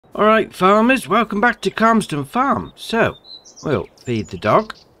Alright farmers, welcome back to Calmsden farm. So, we'll feed the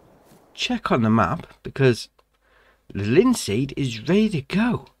dog, check on the map because the linseed is ready to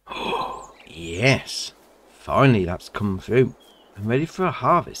go. Oh, yes, finally that's come through. I'm ready for a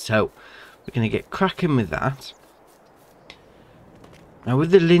harvest, so we're going to get cracking with that. Now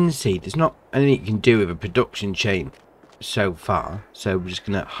with the linseed, there's not anything you can do with a production chain so far, so we're just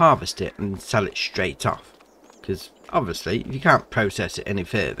going to harvest it and sell it straight off. Because obviously, if you can't process it any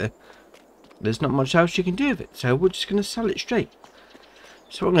further, there's not much else you can do with it. So we're just going to sell it straight.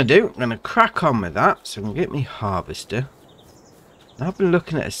 So what I'm going to do, I'm going to crack on with that. So I'm going to get my harvester. Now I've been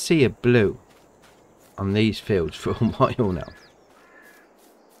looking at a sea of blue on these fields for a while now.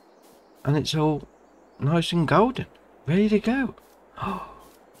 And it's all nice and golden. Ready to go. Oh,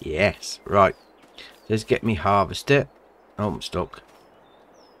 yes. Right. Let's get me harvester. Oh, I'm stuck.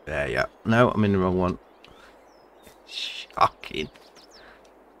 There you are. No, I'm in the wrong one. Shocking.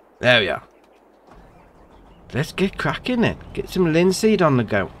 There we are. Let's get cracking then. Get some linseed on the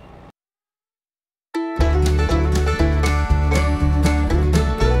go.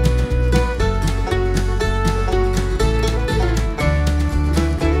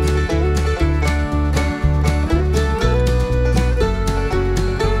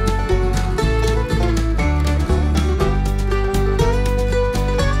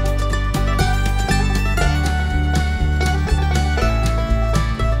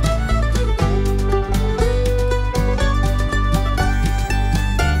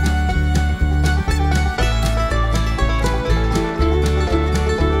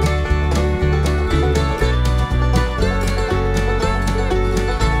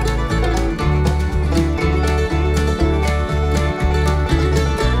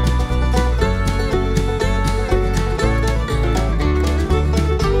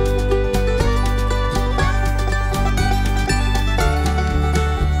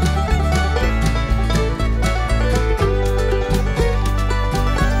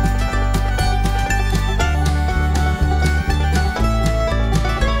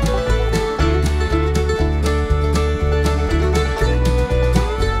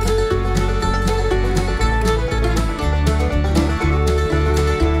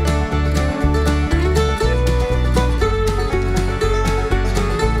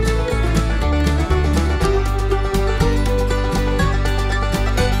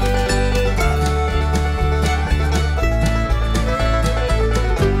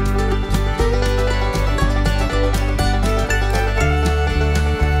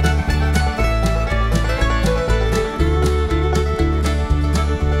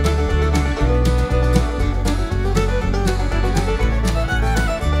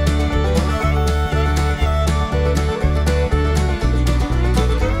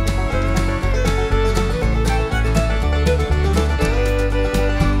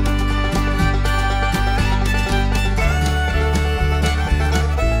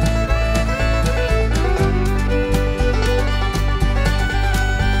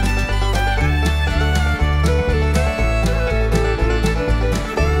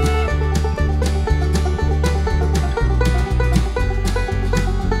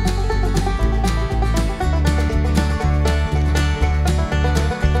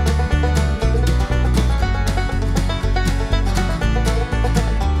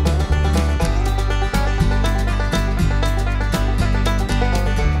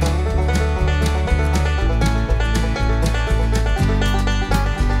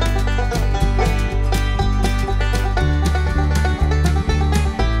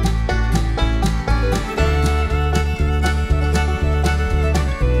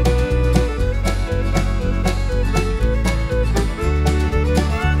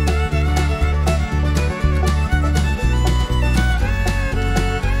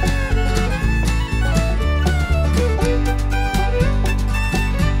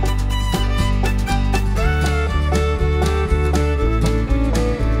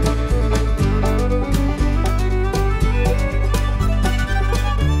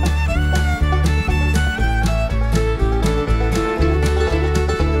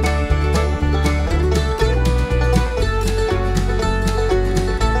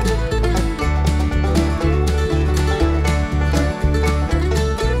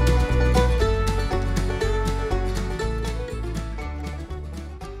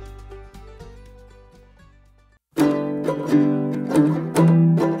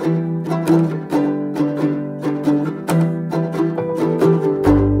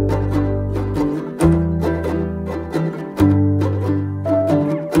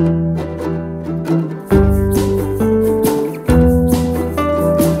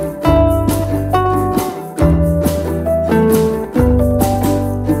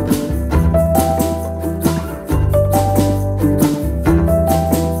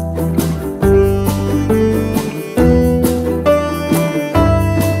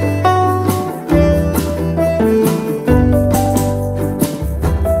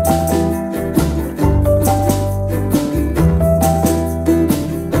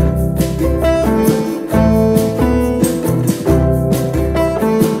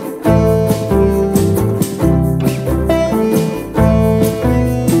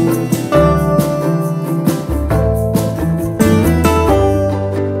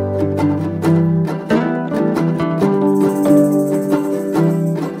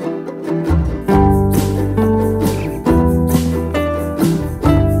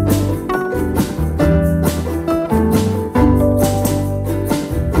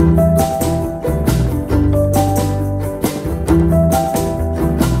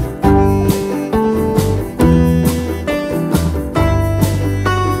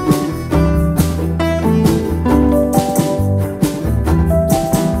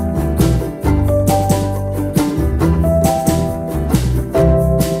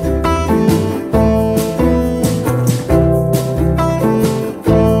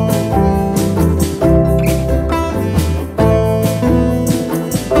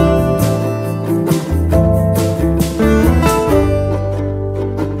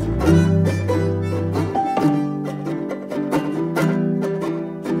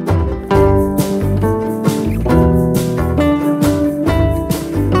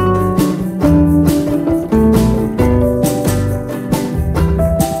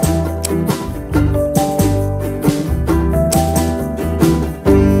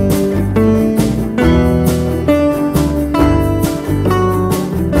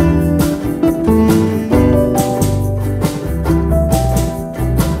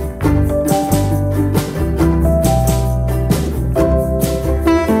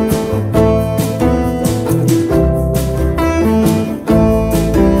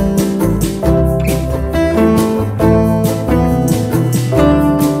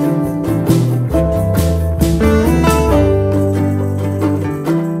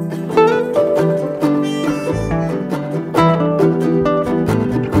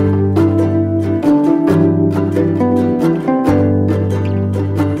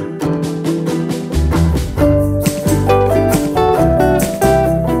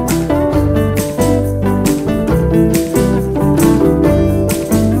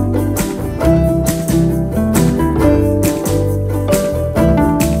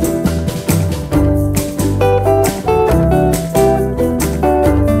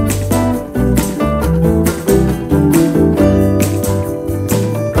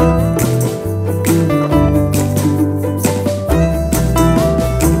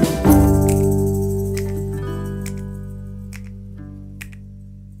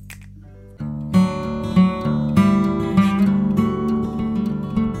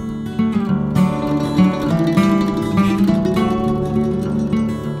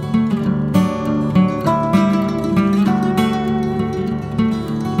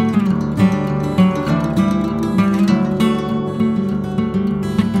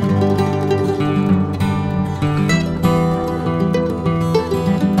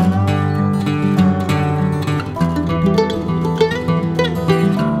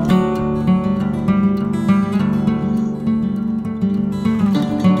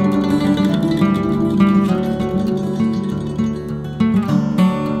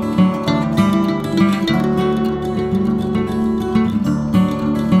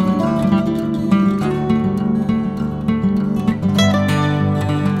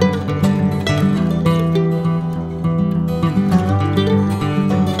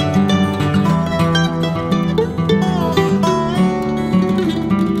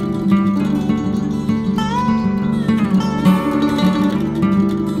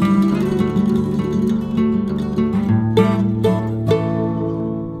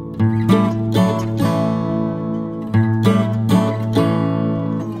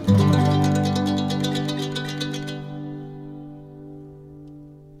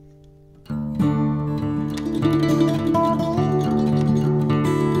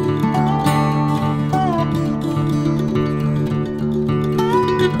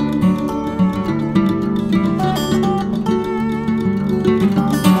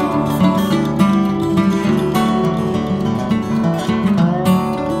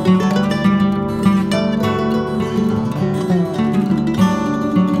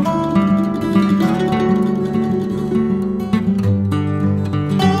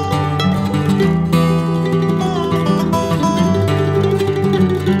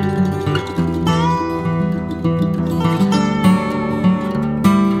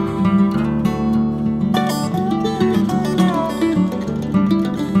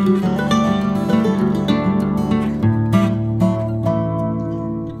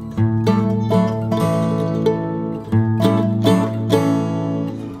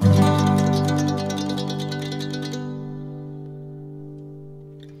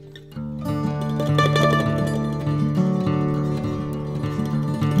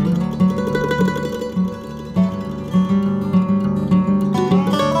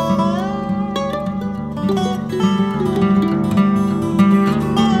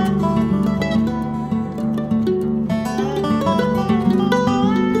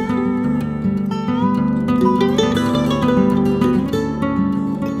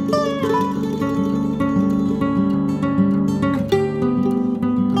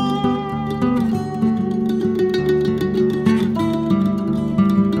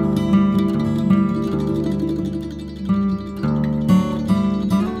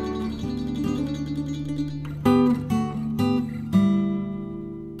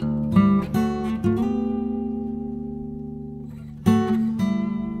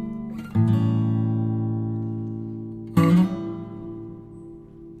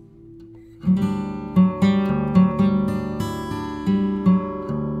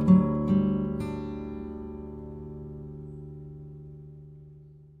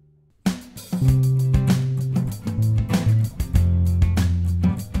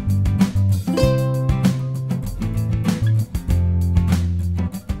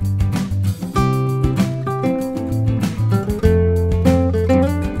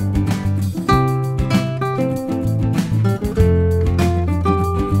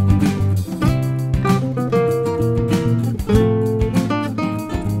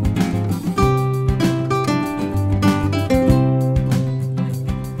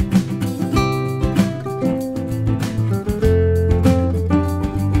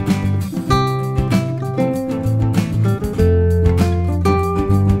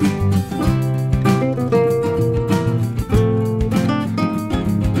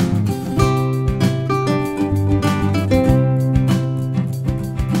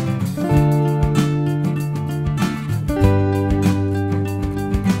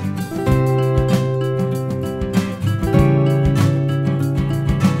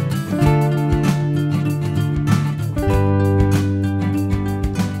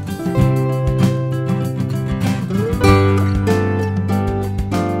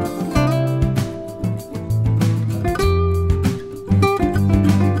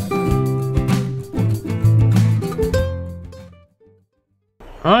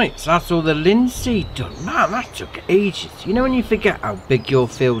 Right, so that's all the linseed done. Man, that took ages. You know when you forget how big your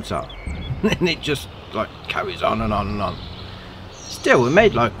fields are? And it just like carries on and on and on. Still, we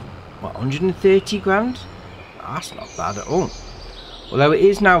made like, what, 130 grand? That's not bad at all. Although it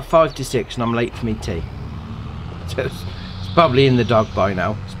is now 5 to 6 and I'm late for me tea. So it's probably in the dog by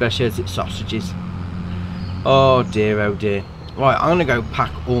now, especially as it's sausages. Oh dear, oh dear. Right, I'm going to go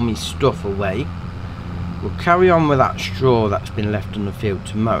pack all my stuff away. We'll carry on with that straw that's been left on the field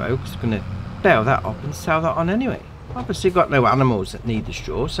tomorrow, because I'm going to bale that up and sell that on anyway. Obviously got no animals that need the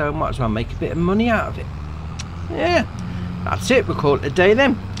straw, so I might as well make a bit of money out of it. Yeah, that's it. We'll call it a day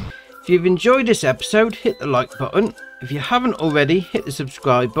then. If you've enjoyed this episode, hit the like button. If you haven't already, hit the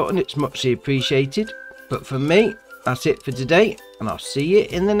subscribe button. It's muchly appreciated. But for me, that's it for today, and I'll see you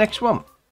in the next one.